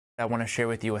I want to share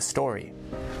with you a story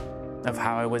of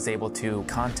how I was able to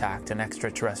contact an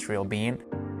extraterrestrial being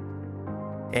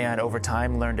and over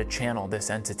time learn to channel this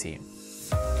entity.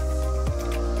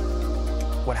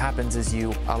 What happens is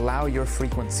you allow your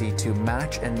frequency to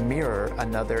match and mirror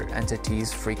another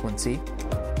entity's frequency,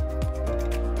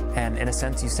 and in a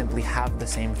sense you simply have the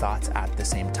same thoughts at the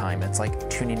same time. It's like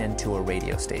tuning into a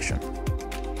radio station.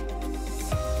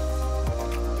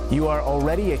 You are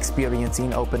already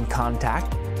experiencing open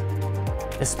contact,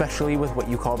 especially with what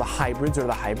you call the hybrids or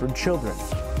the hybrid children.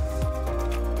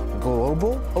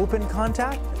 Global open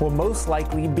contact will most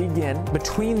likely begin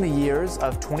between the years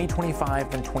of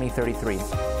 2025 and 2033.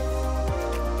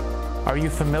 Are you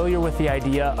familiar with the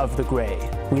idea of the gray?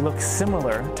 We look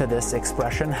similar to this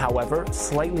expression, however,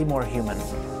 slightly more human.